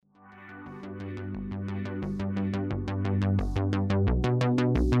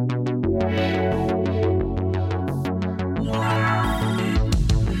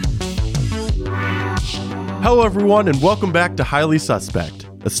Hello, everyone, and welcome back to Highly Suspect,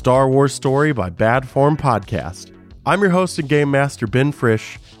 a Star Wars story by Bad Form Podcast. I'm your host and game master, Ben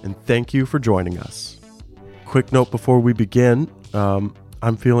Frisch, and thank you for joining us. Quick note before we begin,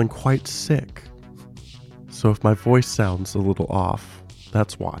 I'm feeling quite sick. So if my voice sounds a little off,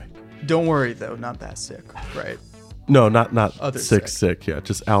 that's why. Don't worry, though, not that sick, right? No, not Other sick, yeah,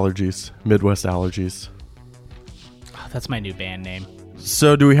 just allergies, Midwest allergies. Oh, that's my new band name.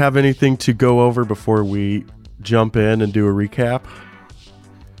 So do we have anything to go over before we jump in and do a recap?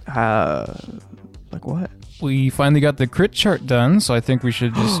 Like what? We finally got the crit chart done, so I think we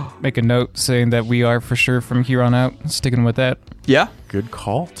should just make a note saying that we are for sure from here on out sticking with that. Yeah. Good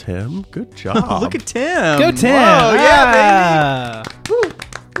call, Tim. Good job. Look at Tim. Go Tim! Whoa, yeah, baby. Woo.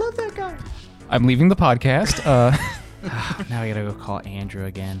 Love that guy. I'm leaving the podcast. Now I gotta go call Andrew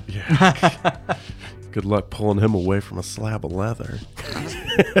again. Yeah. Good luck pulling him away from a slab of leather.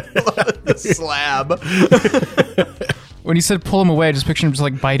 The slab. When he said pull him away, I just pictured him just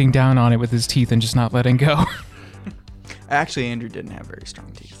like biting down on it with his teeth and just not letting go. Actually, Andrew didn't have very strong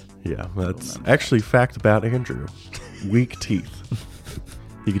teeth. Yeah, that's actually fact about Andrew. Weak teeth.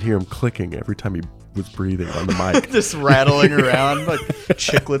 You could hear him clicking every time he was breathing on the mic. Just rattling around like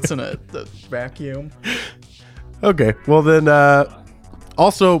chiclets in the vacuum. Okay, well then,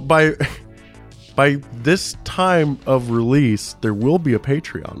 also by this time of release, there will be a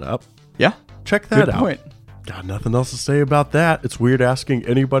Patreon up. Yeah. Check that Good out. point. Got nothing else to say about that. It's weird asking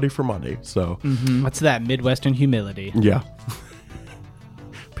anybody for money, so What's that Midwestern humility? yeah.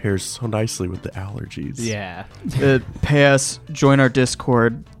 Pairs so nicely with the allergies. Yeah. Pay us, join our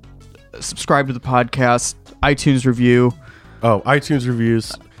Discord, subscribe to the podcast, iTunes review. Oh, iTunes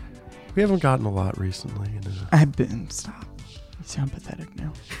reviews. We haven't gotten a lot recently. You know. I've been. Stop. You sound pathetic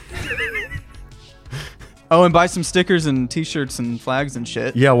now. Oh, and buy some stickers and t-shirts and flags and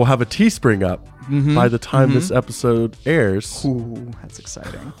shit. Yeah, we'll have a Teespring up by the time this episode airs. Ooh, that's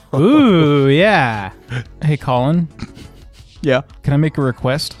exciting. Ooh, yeah. Hey, Colin, Yeah. can I make a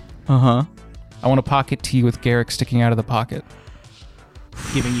request? Uh-huh. I want a pocket tee with Garrick sticking out of the pocket.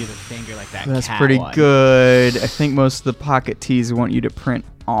 Giving you the finger like that. That's cat pretty one. good. I think most of the pocket tees want you to print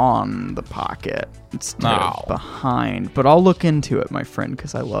on the pocket instead of behind. But I'll look into it, my friend,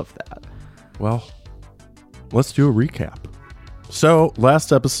 because I love that. Well, let's do a recap. So,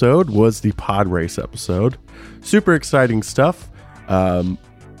 last episode was the pod race episode. Super exciting stuff.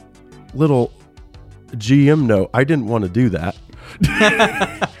 Little GM note, I didn't want to do that.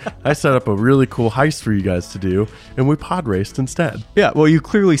 I set up a really cool heist for you guys to do, and we pod raced instead. Yeah, well, you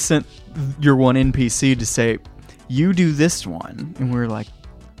clearly sent your one NPC to say, you do this one. And we were like,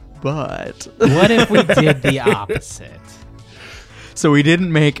 but... What if we did the opposite? So we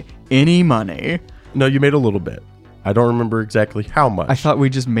didn't make any money. No, you made a little bit. I don't remember exactly how much. I thought we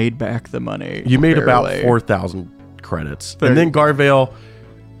just made back the money. you made about barely. 4,000 credits. There And then you Garvale,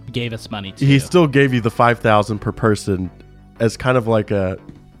 Gave us money too. he still gave you the 5,000 per person as kind of like a...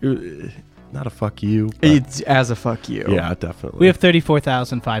 Not a fuck you. But It's as a fuck you. yeah, definitely. We have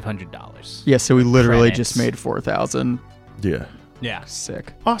 $34,500. Yeah, so we literally Credits. just made 4,000. Yeah. Yeah.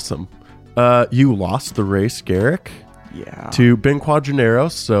 Sick. Awesome. You lost the race, Garrick, Yeah. to Ben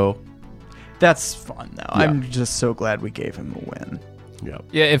Quadranero, so... That's fun, though. Yeah. I'm just so glad we gave him a win. Yeah.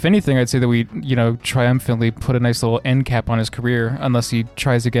 Yeah, if anything, I'd say that we, triumphantly put a nice little end cap on his career, unless he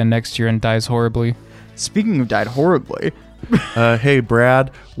tries again next year and dies horribly. Speaking of died horribly, Hey, Brad,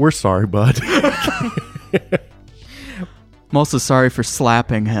 we're sorry, bud. I'm also sorry for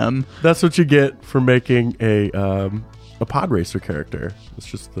slapping him. That's what you get for making a pod racer character. It's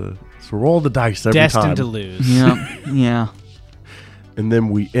just it's a roll of the dice every Destined time. to lose. Yeah. Yeah. And then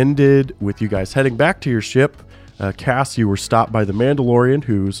we ended with you guys heading back to your ship. Cass, you were stopped by the Mandalorian,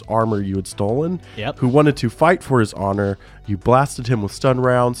 whose armor you had stolen, Yep. who wanted to fight for his honor. You blasted him with stun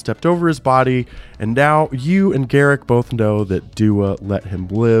rounds, stepped over his body, and now you and Garrick both know that Dua let him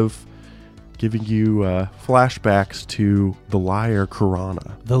live, giving you flashbacks to the liar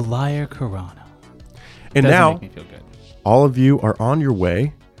Karana. The liar Corona. And Doesn't now, make me feel good. all of you are on your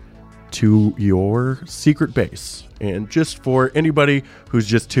way to your secret base. And just for anybody who's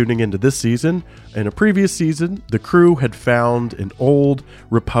just tuning into this season, in a previous season, the crew had found an old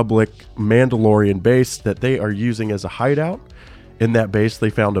Republic Mandalorian base that they are using as a hideout. In that base,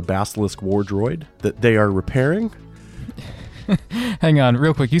 they found a Basilisk war droid that they are repairing. Hang on,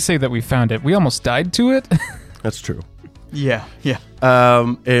 real quick. You say that we found it. We almost died to it? That's true. Yeah. Yeah.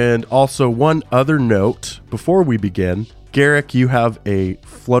 And also one other note before we begin, Garrick, you have a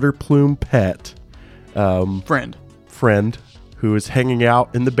Flutterplume pet friend who is hanging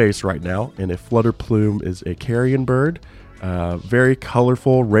out in the base right now. And a Flutterplume is a carrion bird very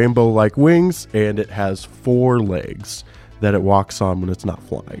colorful rainbow-like wings, and it has 4 legs that it walks on when it's not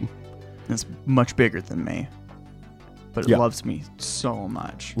flying. It's much bigger than me, but it Yeah. loves me so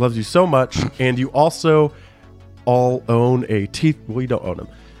much. Loves you so much, and you also all own a T... Well, you don't own them.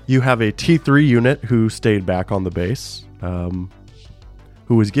 You have a T3 unit who stayed back on the base,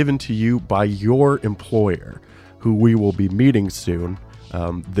 who was given to you by your employer, who we will be meeting soon,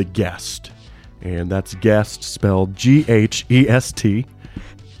 the Guest. And that's Guest spelled G-H-E-S-T.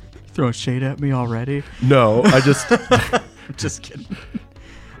 Throwing shade at me already? No, I just... I'm just kidding.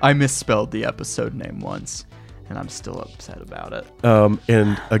 I misspelled the episode name once, and I'm still upset about it.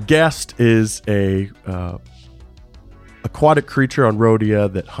 And a Guest is a aquatic creature on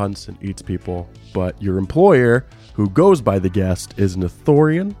Rhodia that hunts and eats people. But your employer, who goes by the Guest, is an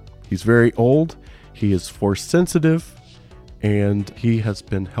Ithorian. He's very old. He is force sensitive, and he has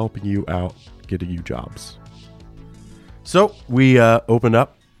been helping you out, getting you jobs. So we open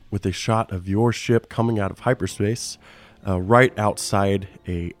up with a shot of your ship coming out of hyperspace, right outside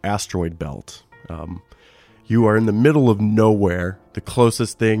a asteroid belt. You are in the middle of nowhere. The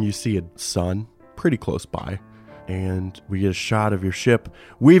closest thing you see a sun, pretty close by. And we get a shot of your ship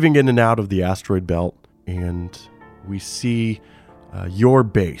weaving in and out of the asteroid belt. And we see your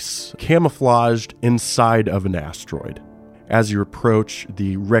base camouflaged inside of an asteroid. As you approach,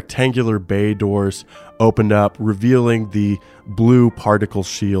 the rectangular bay doors open up, revealing the blue particle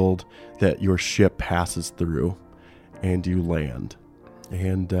shield that your ship passes through. And you land.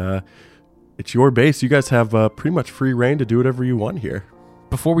 And it's your base. You guys have pretty much free reign to do whatever you want here.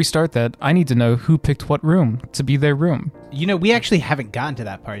 Before we start that, I need to know who picked what room to be their room. You know, we actually haven't gotten to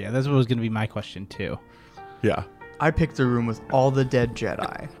that part yet. That's what was going to be my question, too. Yeah. I picked the room with all the dead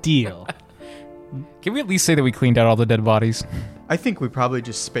Jedi. Deal. Can we at least say that we cleaned out all the dead bodies? I think we probably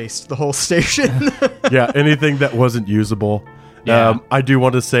just spaced the whole station. Yeah, anything that wasn't usable. Yeah. I do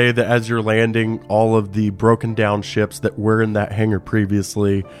want to say that as you're landing, all of the broken down ships that were in that hangar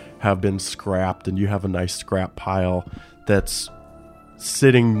previously have been scrapped, and you have a nice scrap pile that's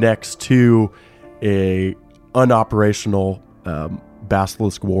sitting next to a unoperational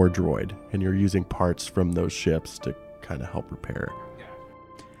Basilisk war droid, and you're using parts from those ships to kind of help repair.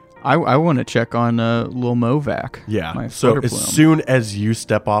 I want to check on Lil Movac. Yeah. my So flutter as plume. soon as you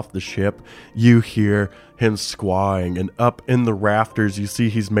step off the ship, you hear him squawing, and up in the rafters, you see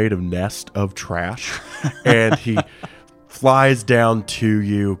he's made a nest of trash, and he flies down to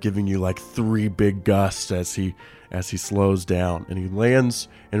you, giving you like 3 big gusts as he slows down, and he lands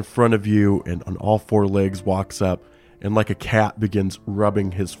in front of you, and on all 4 legs walks up, and like a cat begins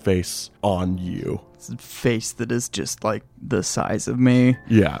rubbing his face on you. It's a face that is just like the size of me.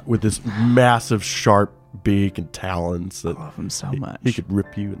 Yeah, with this massive sharp beak and talons that I love him so much. he could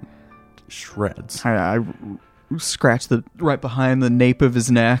rip you in shreds. I scratch the right behind the nape of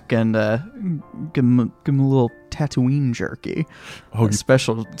his neck and give him a little Tatooine jerky. Oh, A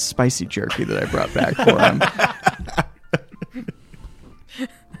special spicy jerky that I brought back for him.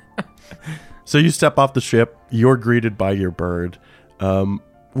 So you step off the ship. You're greeted by your bird.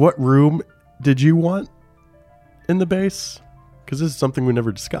 What room did you want in the base? Because this is something we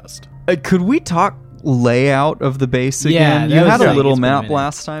never discussed. Could we talk layout of the base Yeah, again? that You was had a like- little it's been a map minute.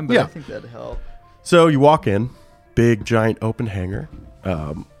 last time, but Yeah. I think that'd help. So you walk in, big, giant, open hangar.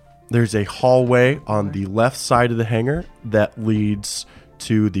 There's a hallway on the left side of the hangar that leads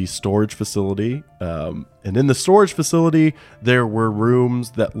to the storage facility. And in the storage facility, there were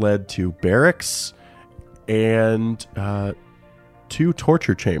rooms that led to barracks and 2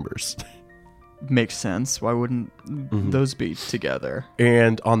 torture chambers. Makes sense. Why wouldn't those be together?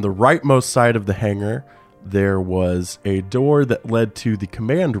 And on the rightmost side of the hangar, there was a door that led to the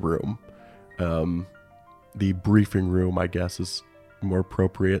command room. The briefing room, I guess, is more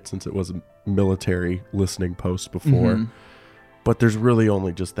appropriate since it was a military listening post before. But there's really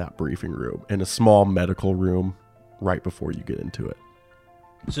only just that briefing room and a small medical room right before you get into it.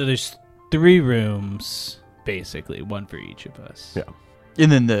 So there's 3 rooms, basically, 1 for each of us. Yeah.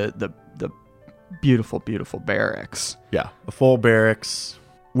 And then the beautiful, beautiful barracks. Yeah, a full barracks,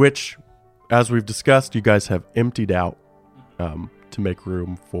 which, as we've discussed, you guys have emptied out to make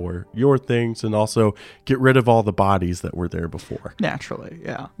room for your things and also get rid of all the bodies that were there before. Naturally,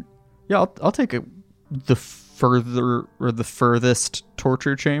 yeah. Yeah, I'll take the furthest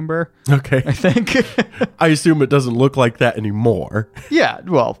torture chamber, Okay. I think. I assume it doesn't look like that anymore, Yeah,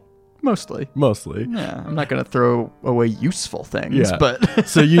 well, mostly. mostly. Yeah, I'm not going to throw away useful things, Yeah. but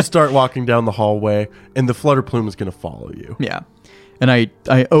So you start walking down the hallway, and the flutter plume is going to follow you. yeah. And I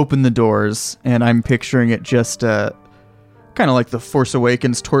open the doors, and I'm picturing it just kind of like the Force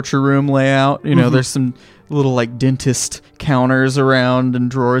Awakens torture room layout. You know, there's some little like dentist counters around and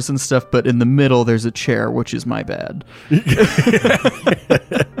drawers and stuff, but in the middle there's a chair, which is my bed.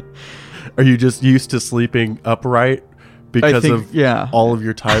 Are you just used to sleeping upright because of all of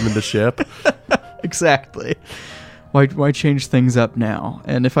your time in the ship? Exactly. Why change things up now?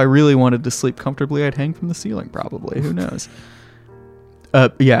 And if I really wanted to sleep comfortably, I'd hang from the ceiling probably. Who knows?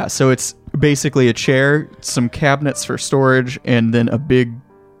 So it's basically a chair, some cabinets for storage, and then a big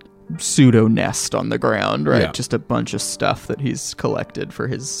pseudo nest on the ground, right? Yeah. Just a bunch of stuff that he's collected for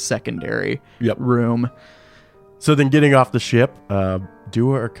his secondary room. So then getting off the ship,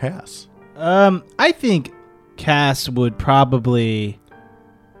 Dua or Cass? I think Cass would probably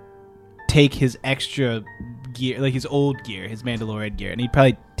take his extra gear, like his old gear, his Mandalorian gear, and he'd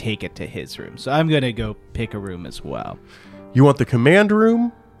probably take it to his room. So I'm going to go pick a room as well. You want the command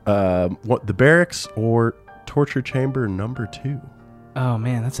room, want the barracks, or torture chamber number 2? Oh,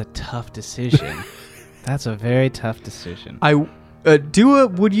 man, that's a tough decision. That's a very tough decision. Dua,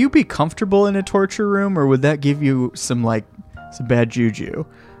 would you be comfortable in a torture room, or would that give you some bad juju?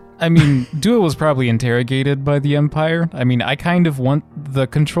 I mean, Dua was probably interrogated by the Empire. I mean, I kind of want the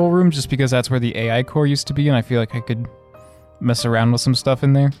control room just because that's where the AI core used to be, and I feel like I could mess around with some stuff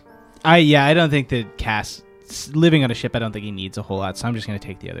in there. I don't think that Cass, living on a ship, I don't think he needs a whole lot, so I'm just going to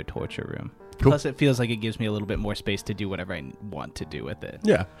take the other torture room. Cool. Plus, it feels like it gives me a little bit more space to do whatever I want to do with it.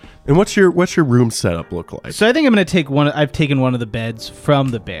 Yeah. And what's your room setup look like? So I think I'm going to take I've taken one of the beds from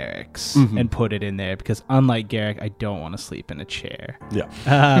the barracks and put it in there because, unlike Garrick, I don't want to sleep in a chair. Yeah.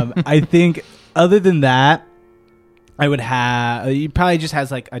 I think other than that, I would have. He probably just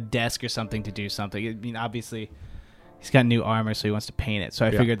has like a desk or something to do something. I mean, obviously, he's got new armor, so he wants to paint it. So I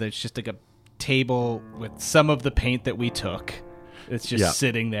figured there's just like a table with some of the paint that we took. It's just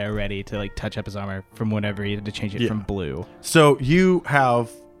sitting there ready to like touch up his armor from whenever he had to change it from blue. So you have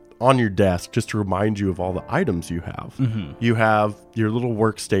on your desk, just to remind you of all the items you have. You have your little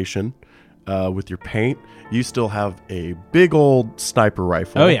workstation with your paint. You still have a big old sniper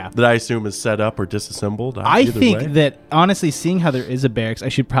rifle. Oh, yeah. That I assume is set up or disassembled. I think that, honestly, seeing how there is a barracks, I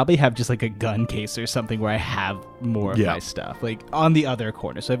should probably have just like a gun case or something where I have more of my stuff. Like on the other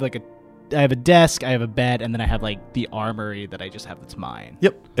corner. So I have a desk, I have a bed, and then I have like the armory that I just have that's mine.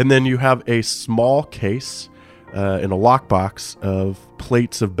 Yep. And then you have a small case in a lockbox of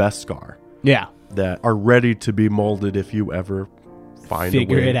plates of Beskar. Yeah. That are ready to be molded if you ever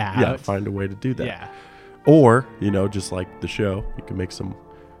figure it out. Yeah, find a way to do that. Yeah. Or, just like the show, you can make some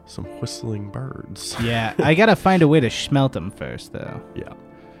whistling birds. Yeah. I got to find a way to smelt them first, though. Yeah.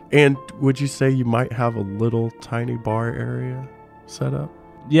 And would you say you might have a little tiny bar area set up?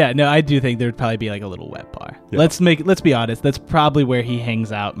 Yeah, no, I do think there'd probably be like a little wet bar. Yeah. Let's be honest, that's probably where he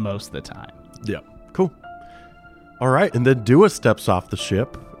hangs out most of the time. Yeah. Cool. All right, and then Dua steps off the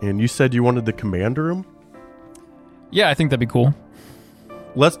ship, and you said you wanted the command room? Yeah, I think that'd be cool.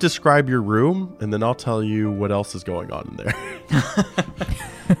 Let's describe your room, and then I'll tell you what else is going on in there.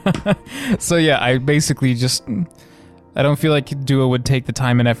 So yeah, I basically I don't feel like Dua would take the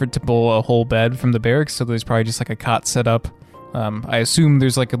time and effort to pull a whole bed from the barracks, so there's probably just like a cot set up. I assume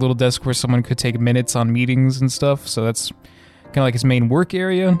there's like a little desk where someone could take minutes on meetings and stuff, so that's kind of like his main work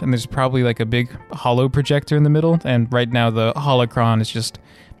area, and there's probably like a big holo projector in the middle, and right now the holocron is just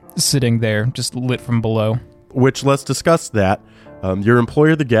sitting there, just lit from below. Which, let's discuss that. Your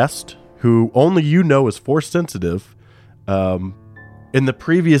employer, the guest, who only you know is Force sensitive, in the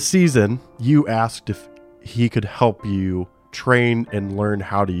previous season, you asked if he could help you train and learn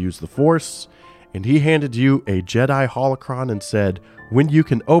how to use the Force, and he handed you a Jedi holocron and said, when you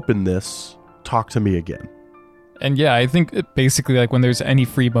can open this, talk to me again. And yeah, I think basically like when there's any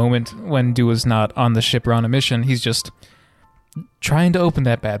free moment when Dua's not on the ship or on a mission, he's just trying to open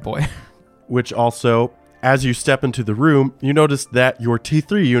that bad boy. Which also, as you step into the room, you notice that your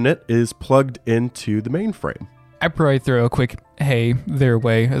T3 unit is plugged into the mainframe. I probably throw a quick hey their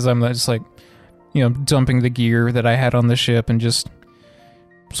way as I'm just like, dumping the gear that I had on the ship and just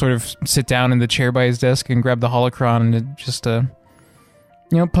sort of sit down in the chair by his desk and grab the holocron and just,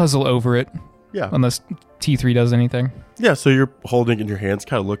 puzzle over it. Yeah. Unless T3 does anything. Yeah, so you're holding it in your hands,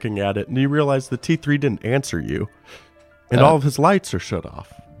 kind of looking at it, and you realize the T3 didn't answer you. And all of his lights are shut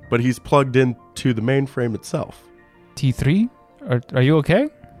off. But he's plugged into the mainframe itself. T3? Are you okay?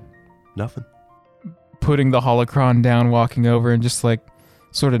 Nothing. Putting the holocron down, walking over, and just like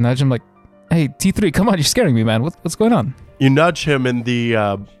sort of nudge him like, hey, T3, come on, you're scaring me, man. What's going on? You nudge him, and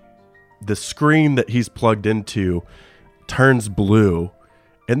the screen that he's plugged into turns blue,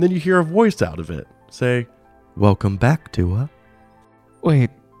 and then you hear a voice out of it say, "Welcome back, Dua." Wait,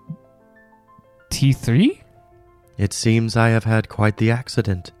 T3? It seems I have had quite the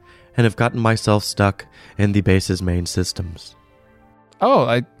accident, and have gotten myself stuck in the base's main systems.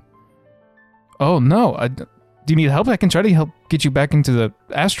 Oh, no. Do you need help? I can try to help get you back into the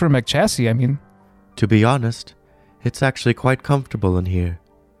astromech chassis. I mean, To be honest, it's actually quite comfortable in here.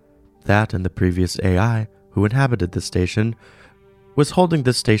 That and the previous AI who inhabited the station was holding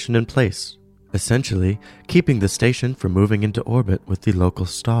this station in place, essentially keeping the station from moving into orbit with the local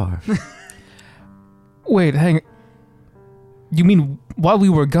star. wait, hang. You mean while we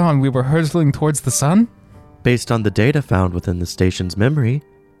were gone, we were hurtling towards the sun? Based on the data found within the station's memory,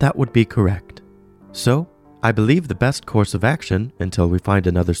 that would be correct. So, I believe the best course of action, until we find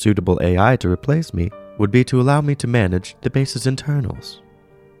another suitable AI to replace me, would be to allow me to manage the base's internals.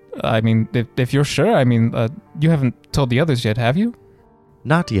 I mean, if you're sure, I mean, you haven't told the others yet, have you?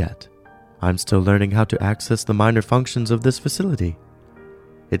 Not yet. I'm still learning how to access the minor functions of this facility.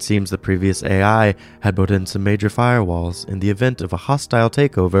 It seems the previous AI had put in some major firewalls in the event of a hostile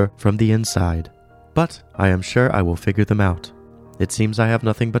takeover from the inside. But I am sure I will figure them out. It seems I have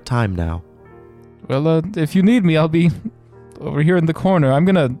nothing but time now. Well, if you need me, I'll be over here in the corner. I'm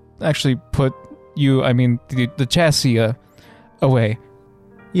gonna actually put you, the chassis, away.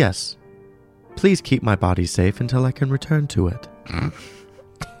 Yes. Please keep my body safe until I can return to it.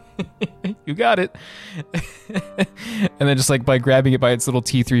 You got it. And then just like by grabbing it by its little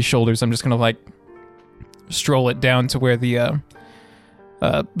T3 shoulders, I'm just gonna like stroll it down to where the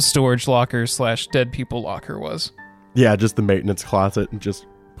storage locker / dead people locker was. Yeah, just the maintenance closet, and just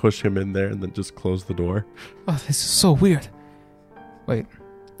push him in there and then just close the door. Oh, this is so weird. Wait,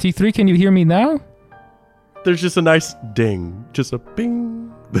 T3, can you hear me now? There's just a nice ding, just a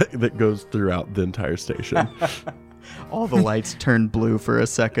bing that goes throughout the entire station. All the lights turn blue for a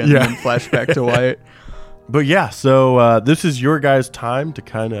second Yeah. and then flash back to white. But yeah, so this is your guys' time to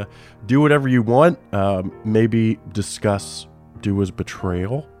kind of do whatever you want. Maybe discuss Dua's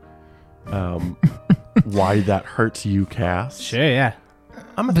betrayal. Why that hurts you, Cass. Sure, yeah.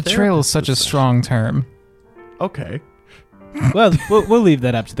 I'm a Betrayal is therapist such a this strong term. session. Okay. Well, we'll leave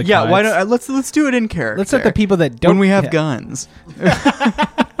that up to the Yeah, cards. why don't let's do it in character. Let's let the people that don't when we have yeah. guns.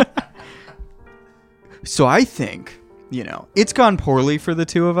 So I think, it's gone poorly for the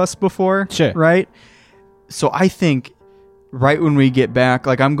two of us before. Sure. Right? So I think right when we get back,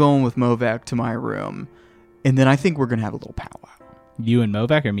 like I'm going with Movac to my room, and then I think we're going to have a little powwow. You and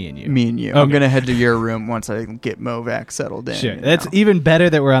Movac or me and you? Me and you. Okay. I'm going to head to your room once I get Movac settled in. Sure. That's even better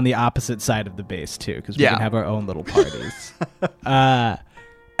that we're on the opposite side of the base too, because we Yeah. can have our own little parties. And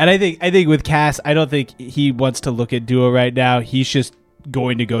I think with Cass, I don't think he wants to look at Duo right now. He's just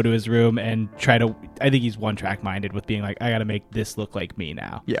going to go to his room and try to. I think he's one track minded with being like, I got to make this look like me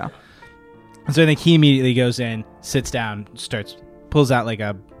now. Yeah. So I think he immediately goes in, sits down, pulls out like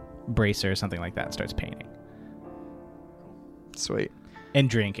a bracer or something like that, and starts painting Sweet. and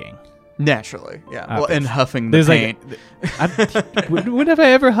drinking. Naturally. Yeah. Well, Okay. and huffing the There's paint. When have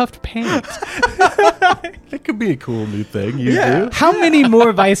I ever huffed paint? It could be a cool new thing you Yeah. do. How many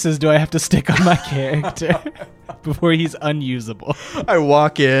more vices do I have to stick on my character before he's unusable? I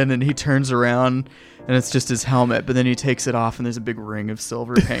walk in and he turns around and it's just his helmet, but then he takes it off and there's a big ring of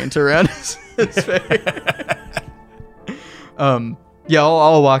silver paint around his face. Yeah,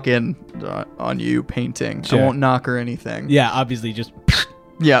 I'll walk in on you painting. Sure. I won't knock or anything. Yeah, obviously just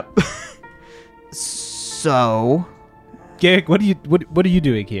Yep. So, Garrick, what are you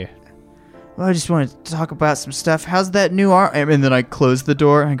doing here? well, I just wanted to talk about some stuff. How's that new art? And then I close the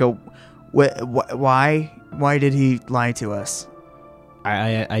door and I go, why? Why did he lie to us?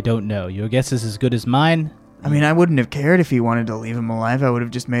 I don't know. Your guess is as good as mine. I mean, I wouldn't have cared if he wanted to leave him alive. I would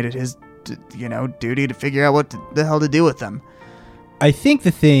have just made it his, duty to figure out what the hell to do with them. I think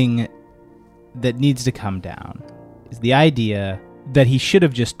the thing that needs to come down is the idea that he should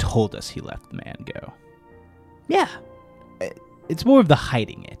have just told us he let the man go. Yeah, It's more of the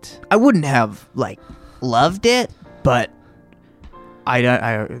hiding it. I wouldn't have loved it, but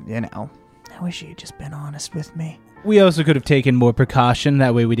I wish he'd just been honest with me. We also could have taken more precaution.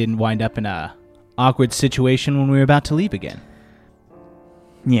 That way we didn't wind up in a awkward situation when we were about to leave again.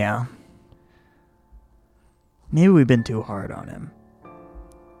 Yeah, maybe we've been too hard on him.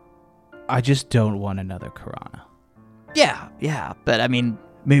 I just don't want another Karana. Yeah, but I mean,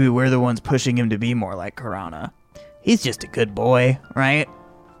 maybe we're the ones pushing him to be more like Karana. He's just a good boy, right?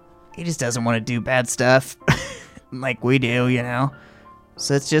 He just doesn't want to do bad stuff like we do,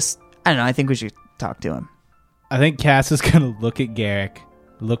 So it's just, I don't know, I think we should talk to him. I think Cass is going to look at Garrick,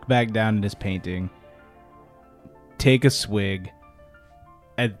 look back down at his painting, take a swig,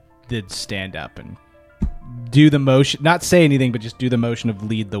 and then stand up and do the motion, not say anything, but just do the motion of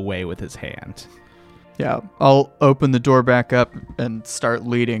lead the way with his hand. Yeah, I'll open the door back up and start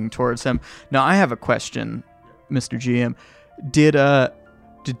leading towards him. Now, I have a question, Mr. GM. Did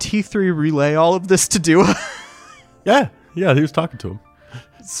T3 relay all of this to Dua? Yeah, he was talking to him.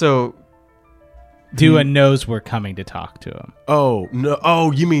 So, Dua knows we're coming to talk to him. Oh, no.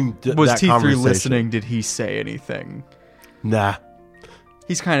 Oh, you mean was that T3 conversation. listening? Did he say anything? Nah.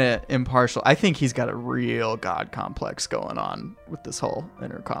 He's kind of impartial. I think he's got a real god complex going on with this whole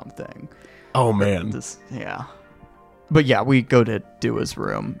intercom thing. Oh, man. Yeah. But yeah, we go to Dua's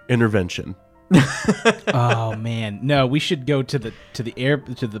room. Intervention. Oh man, no! We should go to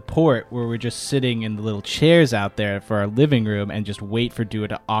the port where we're just sitting in the little chairs out there for our living room and just wait for Dua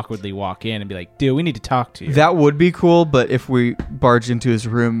to awkwardly walk in and be like, "Dua, we need to talk to you." That would be cool, but if we barge into his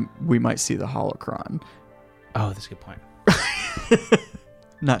room, we might see the holocron. Oh, that's a good point.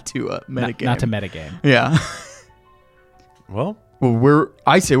 Not to metagame. Not to metagame. Yeah. Well,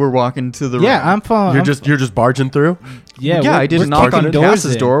 I say we're walking to the room. Yeah, I'm following. you're just barging through? Yeah, I didn't knock on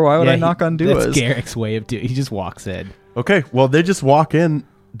Cass's door. Why would I knock on Dua's? That's Garrick's way of doing. He just walks in. Okay, well, they just walk in.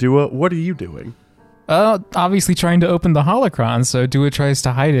 Dua, what are you doing? Obviously trying to open the holocron, so Dua tries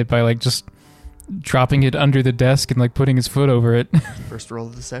to hide it by like just dropping it under the desk and like putting his foot over it. First roll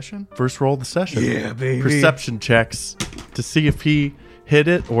of the session? First roll of the session. Yeah, baby. Perception checks to see if he hit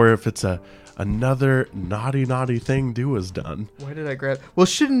it or if it's another naughty thing Dua's done. Why did I grab... Well,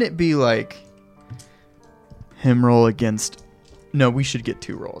 shouldn't it be like him roll against... No, we should get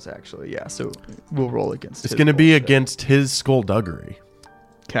 2 rolls, actually. Yeah, so we'll roll against It's his going to be bullshit. against his skullduggery.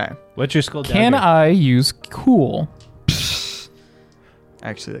 Okay. What's your skull? Can I use cool?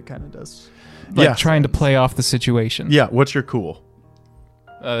 Actually, that kind of does... Like Yeah. trying to play off the situation. Yeah, what's your cool?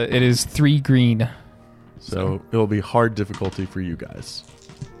 It is 3 green. So it'll be hard difficulty for you guys.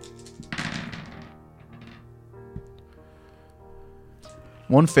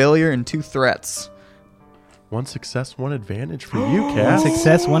 One failure and 2 threats. 1 success, 1 advantage for you, Cass.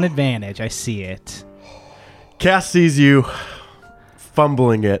 Success, 1 advantage. I see it. Cass sees you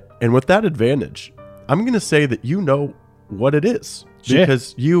fumbling it, and with that advantage, I'm going to say that you know what it is. Sure.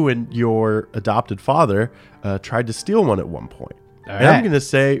 Because you and your adopted father tried to steal one at one point. All And I'm right. going to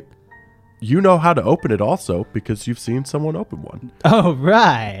say you know how to open it also because you've seen someone open one. Oh,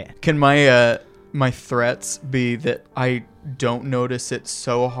 right. Can my threats be that I don't notice it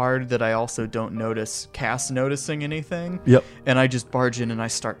so hard that I also don't notice Cass noticing anything? Yep. And I just barge in and I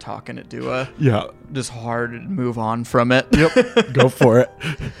start talking to Dua. Yeah. Just hard and move on from it. Yep. Go for it.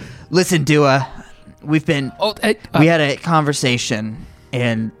 Listen, Dua, we had a conversation,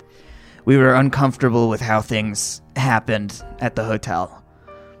 and we were uncomfortable with how things happened at the hotel.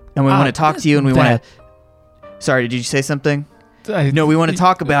 And we want to talk to you, and we want to... Sorry, did you say something? No, we want to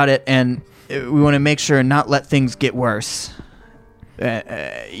talk about it, and we want to make sure and not let things get worse.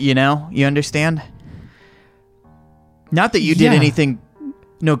 You know? You understand? Not that you did Yeah. anything...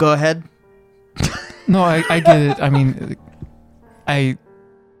 No, go ahead. No, I get it. I mean, I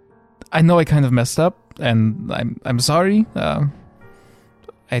know I kind of messed up, and I'm sorry. I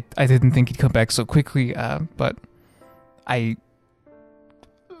didn't think he'd come back so quickly, but I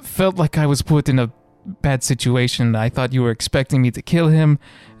felt like I was put in a bad situation. I thought you were expecting me to kill him,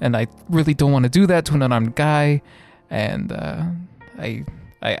 and I really don't want to do that to an unarmed guy. And I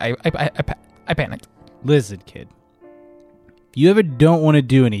panicked. Listen, kid. If you ever don't want to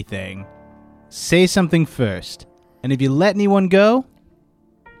do anything, say something first. And if you let anyone go,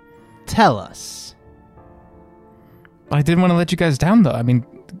 tell us. I didn't want to let you guys down, though. I mean,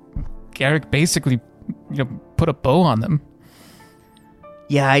 Garrick basically, put a bow on them.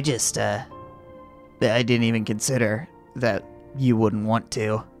 Yeah, I just, I didn't even consider that you wouldn't want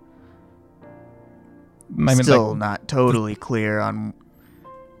to. I mean, Still not totally clear on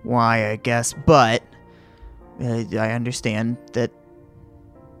why, I guess, but I understand that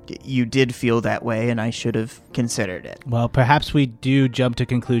you did feel that way, and I should have considered it. Well, perhaps we do jump to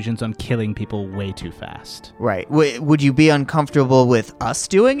conclusions on killing people way too fast. Right. Would you be uncomfortable with us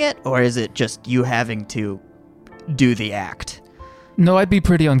doing it, or is it just you having to do the act? No, I'd be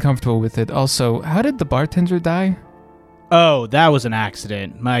pretty uncomfortable with it. Also, how did the bartender die? Oh, that was an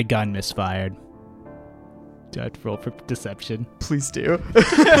accident. My gun misfired. Do I have to roll for deception? Please do.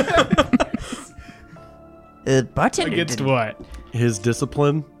 Bartender Against didn't- what? His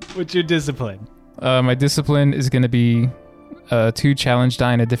discipline. What's your discipline? My discipline is going to be 2 challenge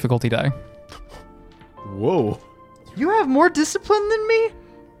die and a difficulty die. Whoa. You have more discipline than me?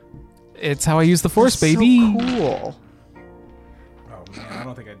 It's how I use the force, That's baby. So cool. Oh, man, I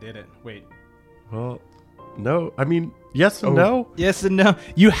don't think I did it. Wait. Well, no. I mean, yes and no. Yes and no.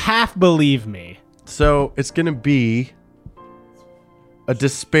 You half believe me. So it's going to be A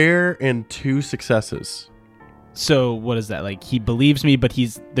despair and 2 successes. So what is that? Like he believes me, but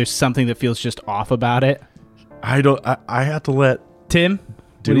there's something that feels just off about it. I have to let Tim,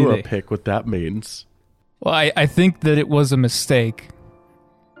 Dua pick what that means. Well, I think that it was a mistake.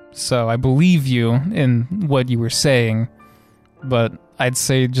 So I believe you in what you were saying. But I'd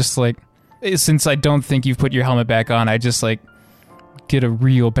say just like, since I don't think you've put your helmet back on, I just like get a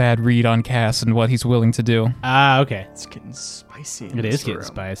real bad read on Cass and what he's willing to do. Ah, okay. It's getting spicy. It is getting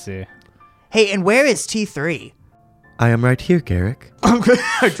spicy. Hey, and where is T3? I am right here, Garrick.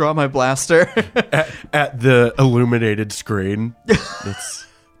 I draw my blaster. At the illuminated screen. It's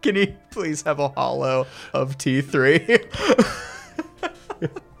Can you please have a hollow of T3?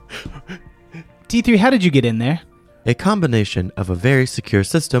 T3, how did you get in there? A combination of a very secure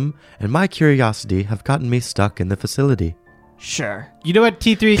system and my curiosity have gotten me stuck in the facility. Sure. You know what,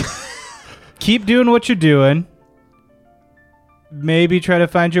 T3? Keep doing what you're doing. Maybe try to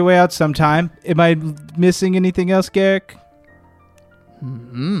find your way out sometime. Am I missing anything else, Garrick?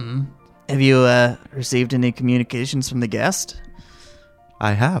 Have you received any communications from the guest?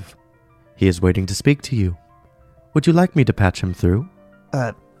 I have. He is waiting to speak to you. Would you like me to patch him through?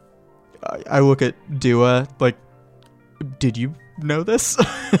 I look at Dua like, did you know this?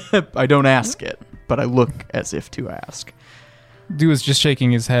 I don't ask it, but I look as if to ask. Dua's just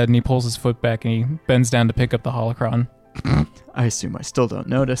shaking his head and he pulls his foot back and he bends down to pick up the holocron. I assume I still don't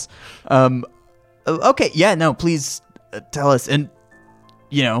notice. Okay, yeah, no, please tell us and,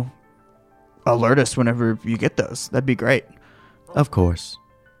 alert us whenever you get those. That'd be great. Of course.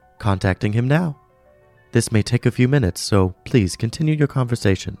 Contacting him now. This may take a few minutes, so please continue your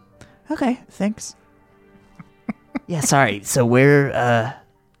conversation. Okay, thanks. Yeah, sorry. So where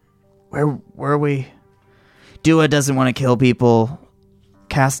are we? Dua doesn't want to kill people.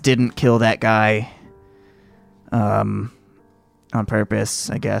 Cass didn't kill that guy. On purpose,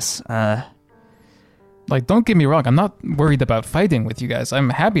 I guess. Like, don't get me wrong, I'm not worried about fighting with you guys. I'm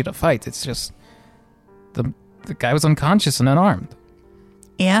happy to fight. It's just the guy was unconscious and unarmed.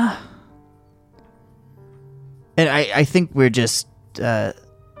 Yeah. And I think we're just I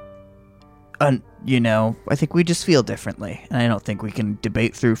think we just feel differently. And I don't think we can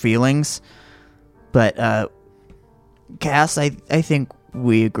debate through feelings. But Cass, I think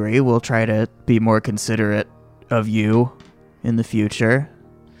we agree. We'll try to be more considerate of you in the future.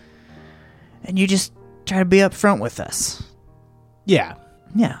 And you just try to be upfront with us. Yeah.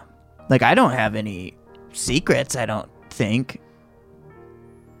 Yeah. Like, I don't have any secrets, I don't think.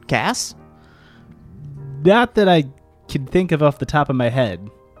 Cass? Not that I can think of off the top of my head.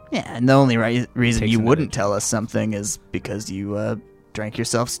 Yeah, and the only reason Takes you another wouldn't tell us something is because you drank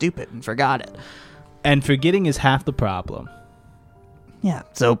yourself stupid and forgot it. And forgetting is half the problem. Yeah,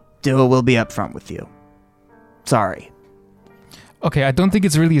 so Dua will be upfront with you. Sorry. Okay, I don't think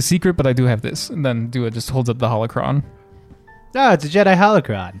it's really a secret, but I do have this. And then Dua just holds up the holocron. Oh, it's a Jedi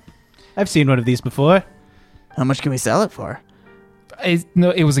holocron. I've seen one of these before. How much can we sell it for?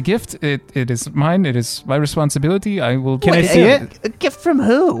 No, it was a gift. It is mine. It is my responsibility. I will. Can I see it? A gift from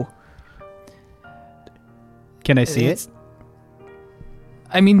who? Can I see it?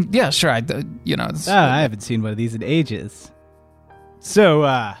 I mean, yeah, sure. It's, I haven't seen one of these in ages. So,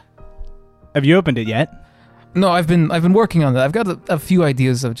 have you opened it yet? No, I've been working on that. I've got a few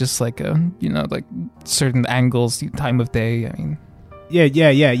ideas of just like like certain angles, time of day. I mean, Yeah.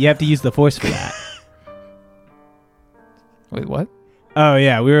 You have to use the Force for that. wait, what? Oh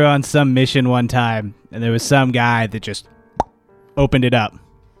yeah, we were on some mission one time, and there was some guy that just opened it up.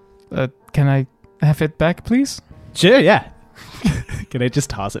 Can I have it back, please? Sure, yeah. Can I just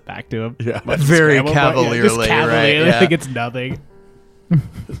toss it back to him? Yeah. Very Scramble button? cavalierly, Just cavalierly, right? Yeah. like it's nothing.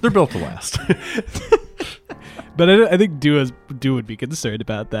 They're built to last. But I think Dua would be concerned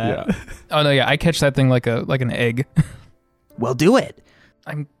about that. Yeah. Oh no, yeah, I catch that thing like an egg. Well, do it.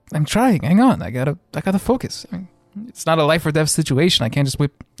 I'm trying. Hang on, I gotta focus. I mean, it's not a life or death situation. I can't just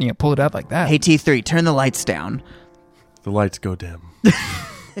pull it out like that. Hey, T3, turn the lights down. The lights go dim.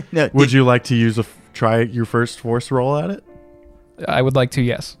 No, Would you like to try your first force roll at it? I would like to.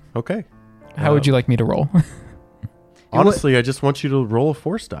 Yes. Okay. How would you like me to roll? Honestly, I just want you to roll a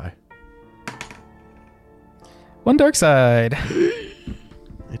force die. One dark side.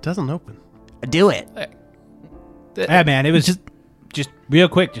 It doesn't open. do it. Yeah, man, it was just real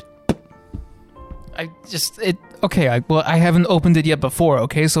quick. Okay, I haven't opened it yet before,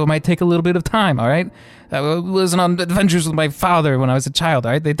 okay? So it might take a little bit of time, all right? I was on adventures with my father when I was a child,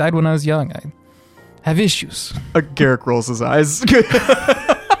 all right? They died when I was young. I have issues. Garrick rolls his eyes.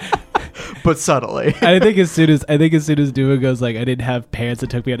 but subtly. I think as soon as Dua goes like, I didn't have parents that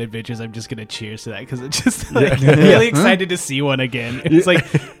took me on adventures, I'm just gonna cheers to that because it's just like really excited to see one again. It's like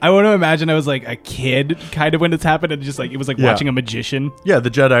I want to imagine I was like a kid kind of when this happened, and just like it was like watching a magician. Yeah,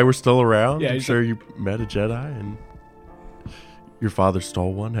 the Jedi were still around. Yeah, I'm sure you met a Jedi and your father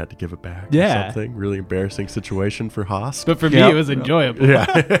stole one, had to give it back. Yeah. Or something really embarrassing situation for Haas. But for me, it was enjoyable.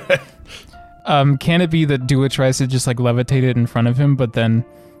 Yeah. Can it be that Dua tries to just like levitate it in front of him, but then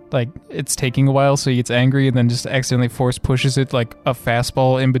like it's taking a while, so he gets angry and then just accidentally force pushes it like a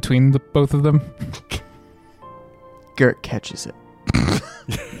fastball in between the both of them? Garrett catches it.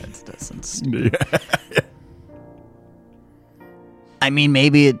 That sounds Yeah. I mean,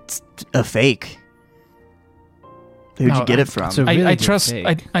 maybe it's a fake. Who'd No, you get it from? it's a really I good trust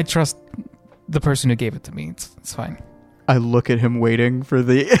fake. I trust the person who gave it to me. It's fine. I look at him waiting for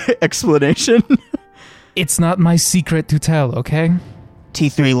the explanation. It's not my secret to tell, okay?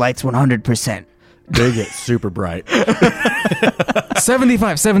 T3 lights 100%. They get super bright.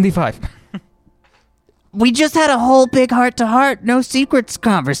 75. We just had a whole big heart-to-heart, no secrets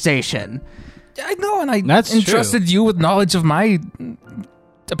conversation. I know, and I That's entrusted you with knowledge of my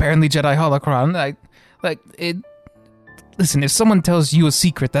apparently Jedi holocron. Listen, if someone tells you a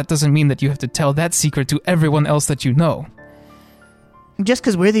secret, that doesn't mean that you have to tell that secret to everyone else that you know. Just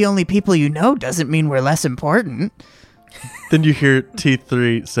because we're the only people you know doesn't mean we're less important. Then you hear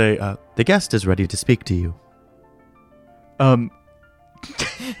T3 say, the guest is ready to speak to you. Can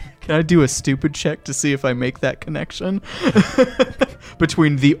I do a stupid check to see if I make that connection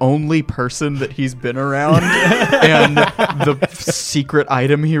between the only person that he's been around and the secret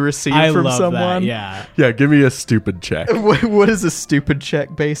item he received I from love someone? that. Yeah. Yeah, give me a stupid check. What is a stupid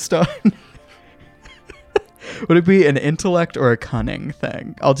check based on? Would it be an intellect or a cunning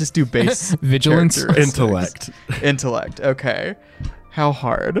thing? I'll just do base Vigilance? characteristics. Intellect. Intellect. Okay. How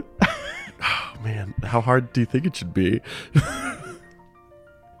hard? Oh, man, how hard do you think it should be?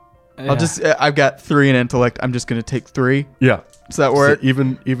 I'll just. I've got 3 in intellect. I'm just gonna take 3. Yeah. Does that work? So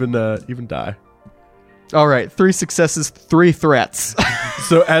even die. All right. 3 successes, 3 threats.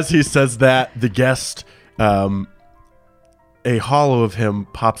 So as he says that, the guest, a hollow of him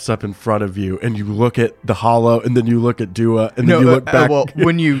pops up in front of you, and you look at the hollow, and then you look at Dua, and then you look back. Well,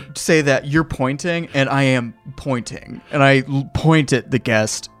 when you say that, you're pointing, and I am pointing, and I point at the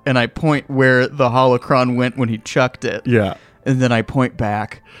guest, and I point where the holocron went when he chucked it, Yeah. and then I point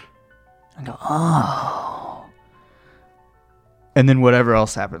back, I go, oh. and then whatever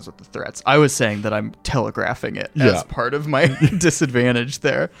else happens with the threats. I was saying that I'm telegraphing it Yeah. as part of my disadvantage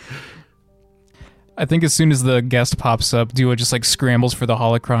there. I think as soon as the guest pops up, Dua just like scrambles for the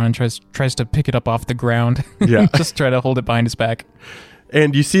holocron and tries to pick it up off the ground. Yeah. Just try to hold it behind his back.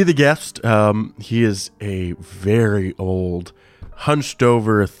 And you see the guest. He is a very old, hunched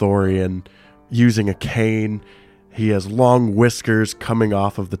over Ithorian using a cane. He has long whiskers coming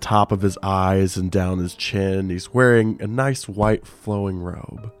off of the top of his eyes and down his chin. He's wearing a nice white flowing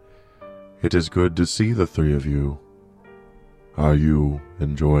robe. It is good to see the 3 of you. Are you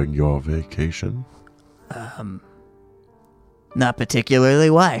enjoying your vacation? Not particularly.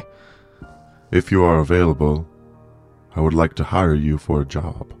 Why? If you are available, I would like to hire you for a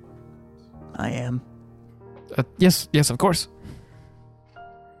job. I am. Yes, of course.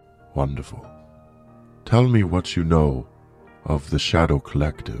 Wonderful. Tell me what you know of the Shadow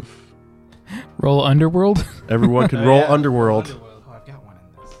Collective. Roll Underworld. Everyone can roll Underworld. Oh, I've got one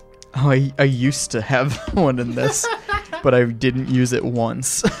in this. Oh, I used to have one in this, but I didn't use it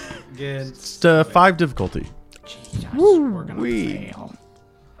once. Good. It's 5 difficulty. We're gonna Wee. fail.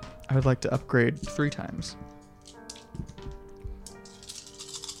 I would like to upgrade 3 times.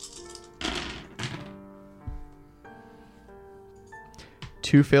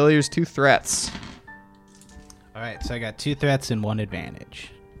 Two failures, 2 threats. All right, so I got 2 threats and 1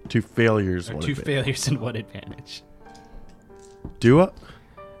 advantage. 2 failures. Or one 2 advantage. failures and 1 advantage. Dua?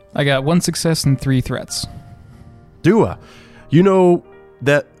 I got 1 success and 3 threats. Dua. You know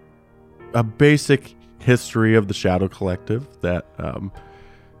that a basic history of the Shadow Collective, that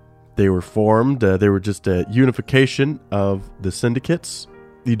they were formed. They were just a unification of the syndicates.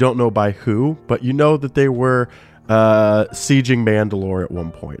 You don't know by who, but you know that they were sieging Mandalore at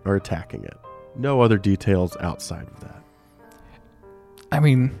one point, or attacking it. No other details outside of that. I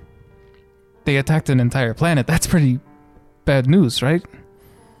mean, they attacked an entire planet. That's pretty bad news, right?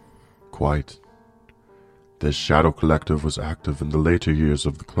 Quite. This Shadow Collective was active in the later years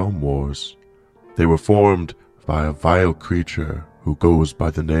of the Clone Wars. They were formed by a vile creature who goes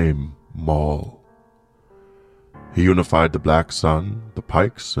by the name Maul. He unified the Black Sun, the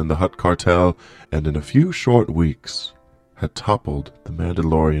Pikes, and the Hutt Cartel, and in a few short weeks had toppled the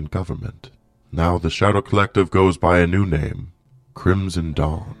Mandalorian government. Now the Shadow Collective goes by a new name, Crimson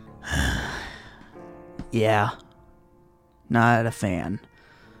Dawn. Yeah. Not a fan.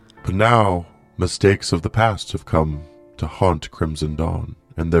 But now, mistakes of the past have come to haunt Crimson Dawn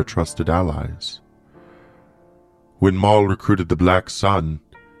and their trusted allies. When Maul recruited the Black Sun,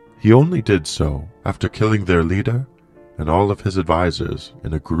 he only did so after killing their leader and all of his advisors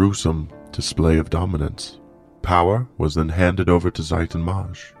in a gruesome display of dominance. Power was then handed over to Zayton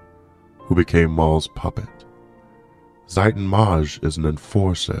Maj, who became Maul's puppet. Zayton Maj is an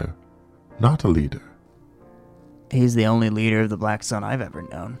enforcer, not a leader. He's the only leader of the Black Sun I've ever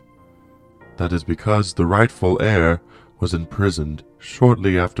known. That is because the rightful heir was imprisoned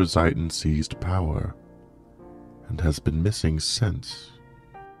shortly after Zayton seized power, and has been missing since.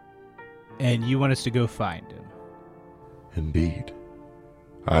 And you want us to go find him? Indeed.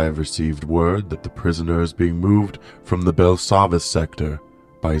 I have received word that the prisoner is being moved from the Belsavis sector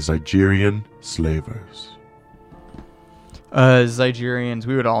by Zygerian slavers. Zygerians,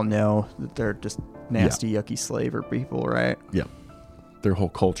 we would all know that they're just nasty, yucky slaver people, right? Yeah. Their whole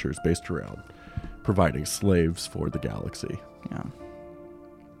culture is based around providing slaves for the galaxy. Yeah.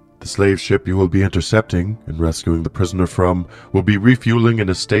 The slave ship you will be intercepting and rescuing the prisoner from will be refueling in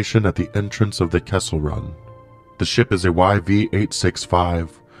a station at the entrance of the Kessel Run. The ship is a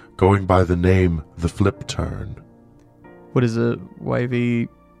YV-865, going by the name The Flip Turn. What is a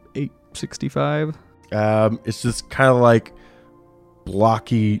YV-865? It's just kind of like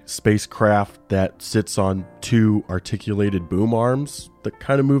blocky spacecraft that sits on two articulated boom arms that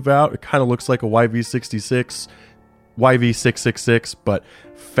kind of move out. It kind of looks like a YV-666, but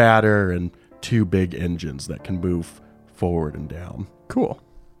fatter and two big engines that can move forward and down. Cool.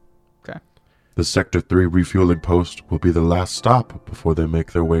 Okay. The Sector 3 refueling post will be the last stop before they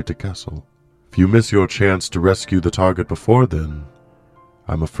make their way to Kessel. If you miss your chance to rescue the target before then,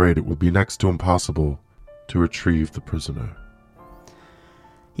 I'm afraid it will be next to impossible to retrieve the prisoner.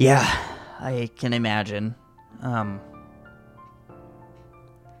 Yeah, I can imagine.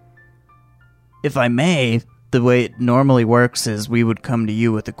 If I may, the way it normally works is we would come to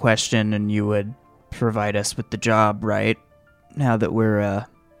you with a question and you would provide us with the job, right? Now that we're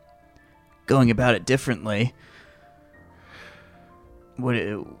going about it differently, what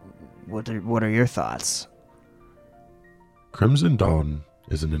are your thoughts? Crimson Dawn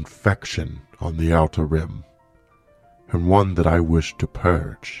is an infection on the Outer Rim, and one that I wish to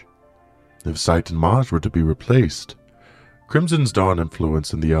purge. If Zayton Maj were to be replaced, Crimson's Dawn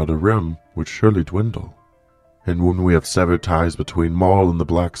influence in the Outer Rim would surely dwindle. And when we have severed ties between Maul and the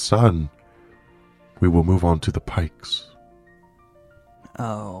Black Sun, we will move on to the Pikes.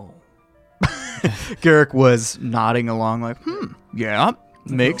 Oh. Garrick was nodding along like, yeah,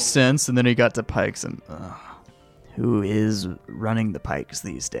 makes sense. And then he got to Pikes and... Who is running the Pikes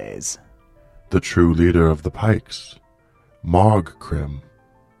these days? The true leader of the Pikes, Morg Krim.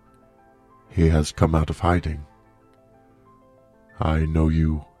 He has come out of hiding. I know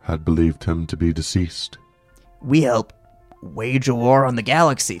you had believed him to be deceased. We helped wage a war on the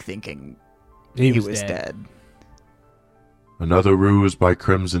galaxy thinking He was dead. Another ruse by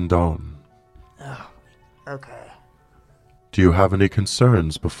Crimson Dawn. Oh, okay. Do you have any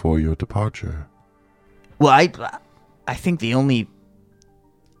concerns before your departure? Well, I think the only...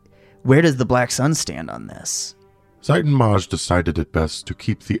 Where does the Black Sun stand on this? Zayton Maj decided it best to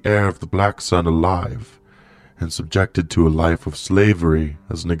keep the heir of the Black Sun alive and subjected to a life of slavery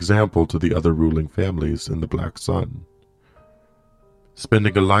as an example to the other ruling families in the Black Sun.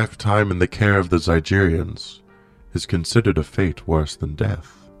 Spending a lifetime in the care of the Zygerians is considered a fate worse than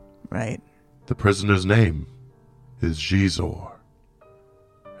death. Right. The prisoner's name is Jizor,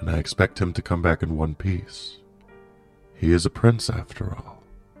 and I expect him to come back in one piece. He is a prince after all.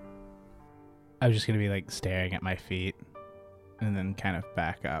 I was just going to be like staring at my feet and then kind of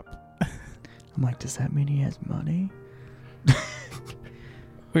back up. I'm like, does that mean he has money?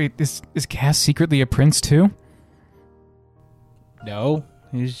 Wait, is Cass secretly a prince too? No,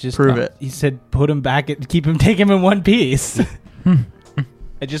 he's just Prove it. He said put him back, take him in one piece.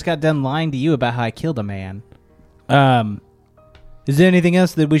 I just got done lying to you about how I killed a man. Is there anything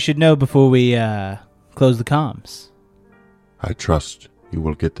else that we should know before we close the comms? I trust you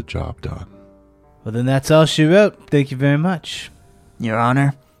will get the job done. Well, then that's all she wrote. Thank you very much. Your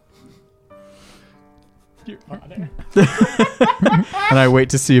Honor? And I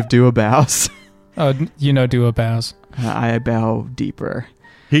wait to see if Dua bows. Oh, you know Dua bows. I bow deeper.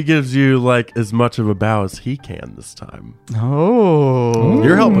 He gives you like as much of a bow as he can this time. Oh.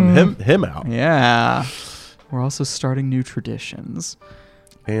 You're helping him out. Yeah. We're also starting new traditions.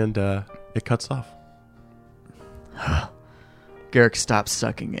 And it cuts off. Garrick stops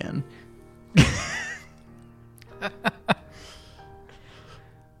sucking in.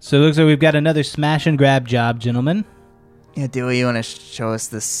 So it looks like we've got another smash and grab job, gentlemen. Yeah, Dewey, you want to show us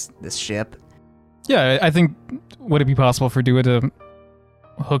this ship? Yeah, I think, would it be possible for Dua to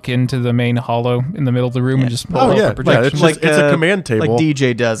hook into the main hollow in the middle of the room and just pull up a projection? It's a command table. Like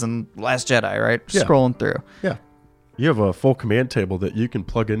DJ does in Last Jedi, right? Yeah. Scrolling through. Yeah. You have a full command table that you can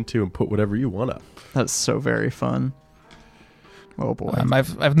plug into and put whatever you want up. That's so very fun. Oh boy.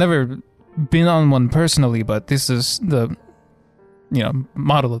 I've never been on one personally, but this is the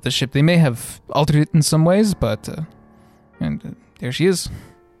model of the ship. They may have altered it in some ways, but there she is.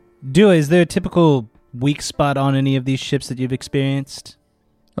 Dua, is there a typical weak spot on any of these ships that you've experienced?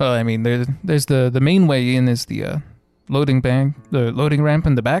 Well, I mean, there's the main way in is the loading ramp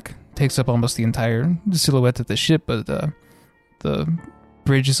in the back. Takes up almost the entire silhouette of the ship, but the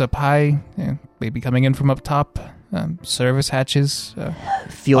bridge is up high, maybe coming in from up top. Service hatches.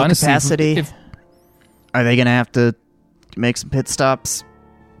 Fuel honestly, capacity? Are they going to have to make some pit stops?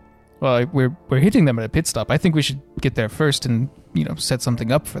 Well, we're hitting them at a pit stop. I think we should get there first and set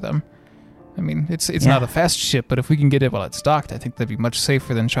something up for them. I mean, it's not a fast ship, but if we can get it while it's docked, I think that'd be much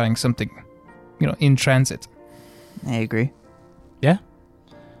safer than trying something, in transit. I agree. Yeah.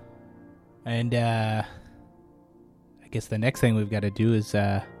 And I guess the next thing we've got to do is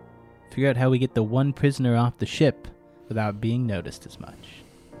figure out how we get the one prisoner off the ship without being noticed as much.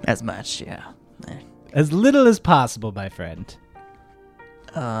 As much, yeah. As little as possible, my friend.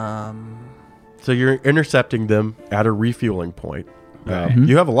 So you're intercepting them at a refueling point.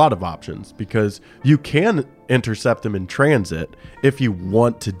 You have a lot of options because you can intercept them in transit if you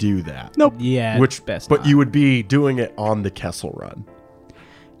want to do that. Nope. Yeah, But not. you would be doing it on the Kessel Run.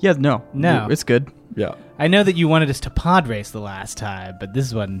 Yeah, no. It's good. Yeah. I know that you wanted us to pod race the last time, but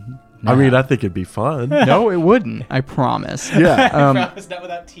this one... I mean, I think it'd be fun. No, it wouldn't. I promise. Yeah. promise not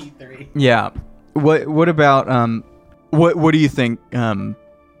without T3. Yeah. What about what do you think out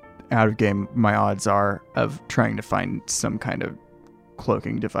of game my odds are of trying to find some kind of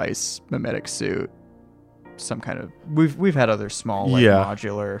cloaking device, mimetic suit, some kind of we've had other small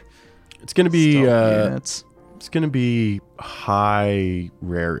modular It's going to be units. it's going to be high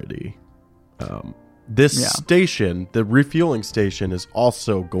rarity. This station, the refueling station, is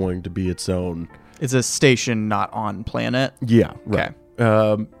also going to be its own. It's a station not on planet. Yeah, right.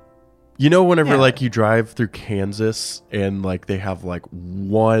 Whenever you drive through Kansas and they have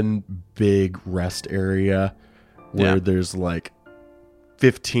one big rest area where there's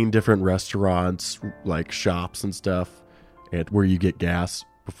 15 different restaurants, shops and stuff, and where you get gas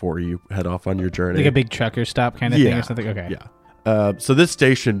before you head off on your journey. Like a big trucker stop kind of thing or something? Okay. Yeah. So this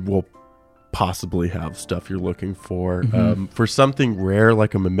station will possibly have stuff you're looking for. For something rare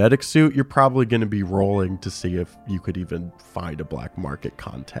like a mimetic suit, you're probably going to be rolling to see if you could even find a black market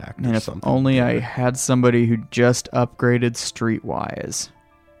contact And or if something. only I had somebody who just upgraded Streetwise.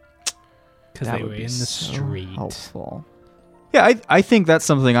 Because That they would were be in the so street. helpful. Yeah, I think that's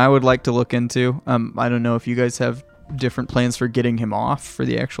something I would like to look into. I don't know if you guys have different plans for getting him off for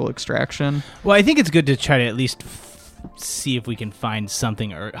the actual extraction. Well, I think it's good to try to at least see if we can find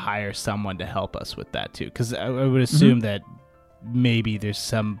something or hire someone to help us with that too. Because I would assume that maybe there's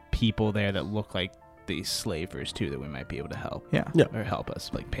some people there that look like these slavers too that we might be able to help. Yeah. Or help us,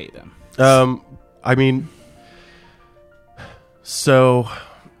 pay them. I mean, so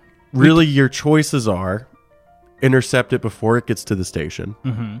really your choices are intercept it before it gets to the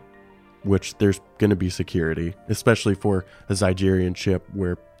station, which there's going to be security, especially for a Zygerian ship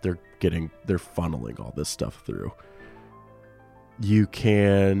where they're funneling all this stuff through. You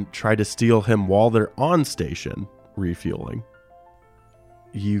can try to steal him while they're on station refueling.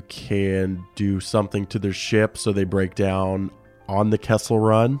 You can do something to their ship so they break down on the Kessel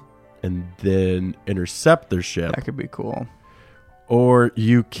Run and then intercept their ship. That could be cool. Or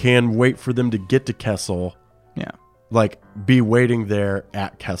you can wait for them to get to Kessel. Yeah. Be waiting there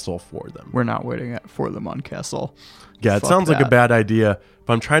at Kessel for them. We're not waiting for them on Kessel. Yeah, it Fuck sounds like a that. bad idea,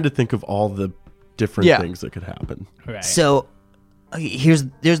 but I'm trying to think of all the different things that could happen. Right. So here's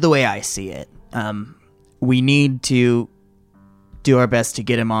the way I see it. We need to do our best to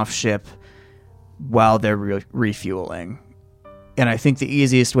get him off ship while they're refueling. And I think the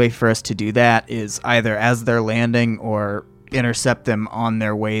easiest way for us to do that is either as they're landing or intercept them on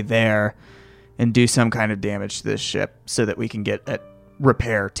their way there and do some kind of damage to this ship so that we can get a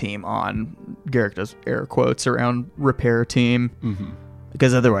repair team on. Garrick does air quotes around repair team.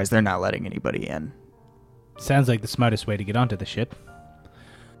 Because otherwise they're not letting anybody in. Sounds like the smartest way to get onto the ship.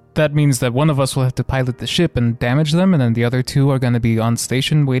 That means that one of us will have to pilot the ship and damage them, and then the other two are going to be on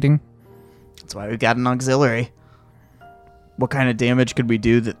station waiting. That's why we've got an auxiliary. what kind of damage could we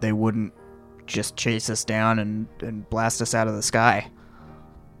do that they wouldn't just chase us down and blast us out of the sky?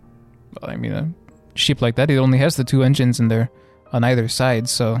 Well, I mean, a ship like that, it only has the 2 engines in there on either side,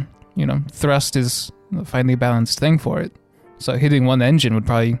 so, thrust is a finely balanced thing for it. So hitting one engine would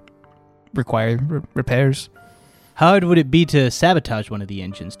probably require repairs. How hard would it be to sabotage one of the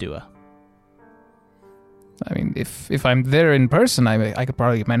engines, Dua? I mean, if I'm there in person, I could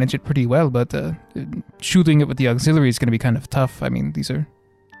probably manage it pretty well, but shooting it with the auxiliary is going to be kind of tough. I mean, these are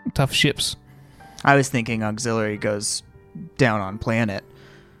tough ships. I was thinking auxiliary goes down on planet.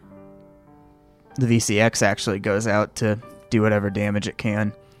 The VCX actually goes out to do whatever damage it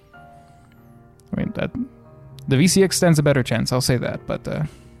can. I mean, the VCX stands a better chance, I'll say that, but...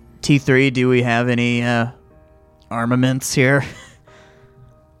 T3, do we have any armaments here?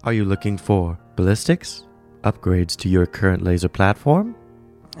 Are you looking for ballistics? Upgrades to your current laser platform?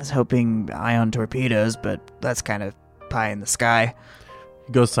 I was hoping ion torpedoes, but that's kind of pie in the sky.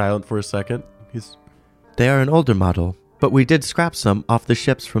 He goes silent for a second. They are an older model, but we did scrap some off the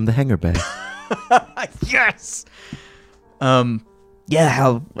ships from the hangar bay. Yes!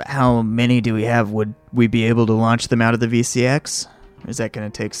 Yeah, how many do we have? Would we be able to launch them out of the VCX? Or is that going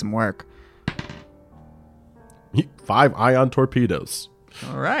to take some work? 5 ion torpedoes.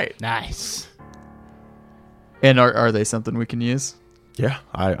 All right. Nice. And are they something we can use? Yeah,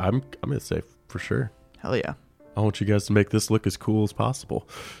 I'm going to say for sure. Hell yeah. I want you guys to make this look as cool as possible.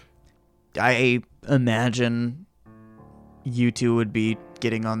 I imagine you two would be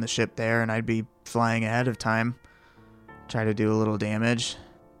getting on the ship there, and I'd be flying ahead of time. Try to do a little damage.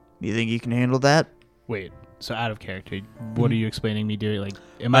 Do you think you can handle that? Wait, so out of character, what are you explaining me doing? Like,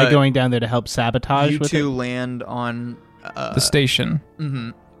 am I going down there to help sabotage You with two it? land on the station.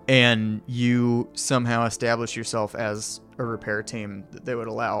 Mm-hmm. And you somehow establish yourself as a repair team that they would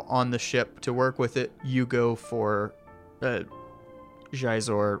allow on the ship to work with it. You go for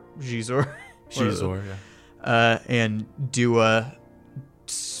Gizor, yeah. and Dua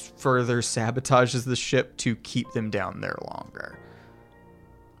further sabotages the ship to keep them down there longer.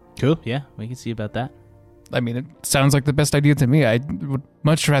 Cool, yeah, we can see about that. I mean, it sounds like the best idea to me. I would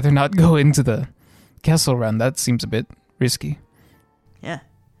much rather not go into the Kessel Run. That seems a bit risky. Yeah.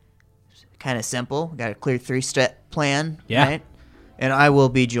 Kind of simple. Got a clear 3-step plan. Yeah. Right? And I will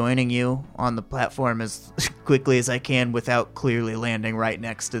be joining you on the platform as quickly as I can without clearly landing right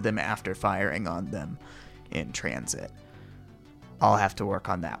next to them after firing on them in transit. I'll have to work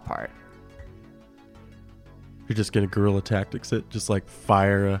on that part. You're just going to guerrilla tactics it, just like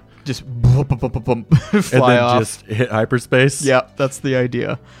fire Just fly and then off. just hit hyperspace. Yeah, that's the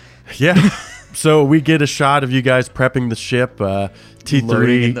idea. Yeah. So we get a shot of you guys prepping the ship. T3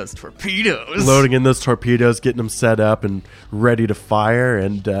 Loading in those torpedoes. loading in those torpedoes, getting them set up and ready to fire,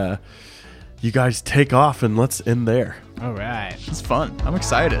 and you guys take off, and let's end there. All right. It's fun. I'm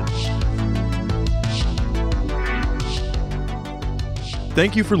excited.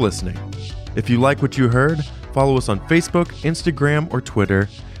 Thank you for listening. If you like what you heard, follow us on Facebook, Instagram, or Twitter.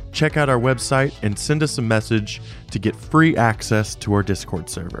 Check out our website and send us a message to get free access to our Discord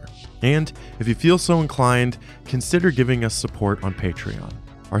server. And if you feel so inclined, consider giving us support on Patreon.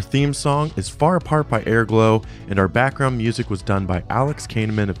 Our theme song is Far Apart by Airglow, and our background music was done by Alex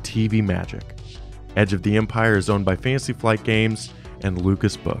Kahneman of TV Magic. Edge of the Empire is owned by Fantasy Flight Games and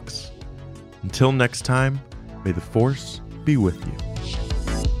Lucas Books. Until next time, may the Force be with you.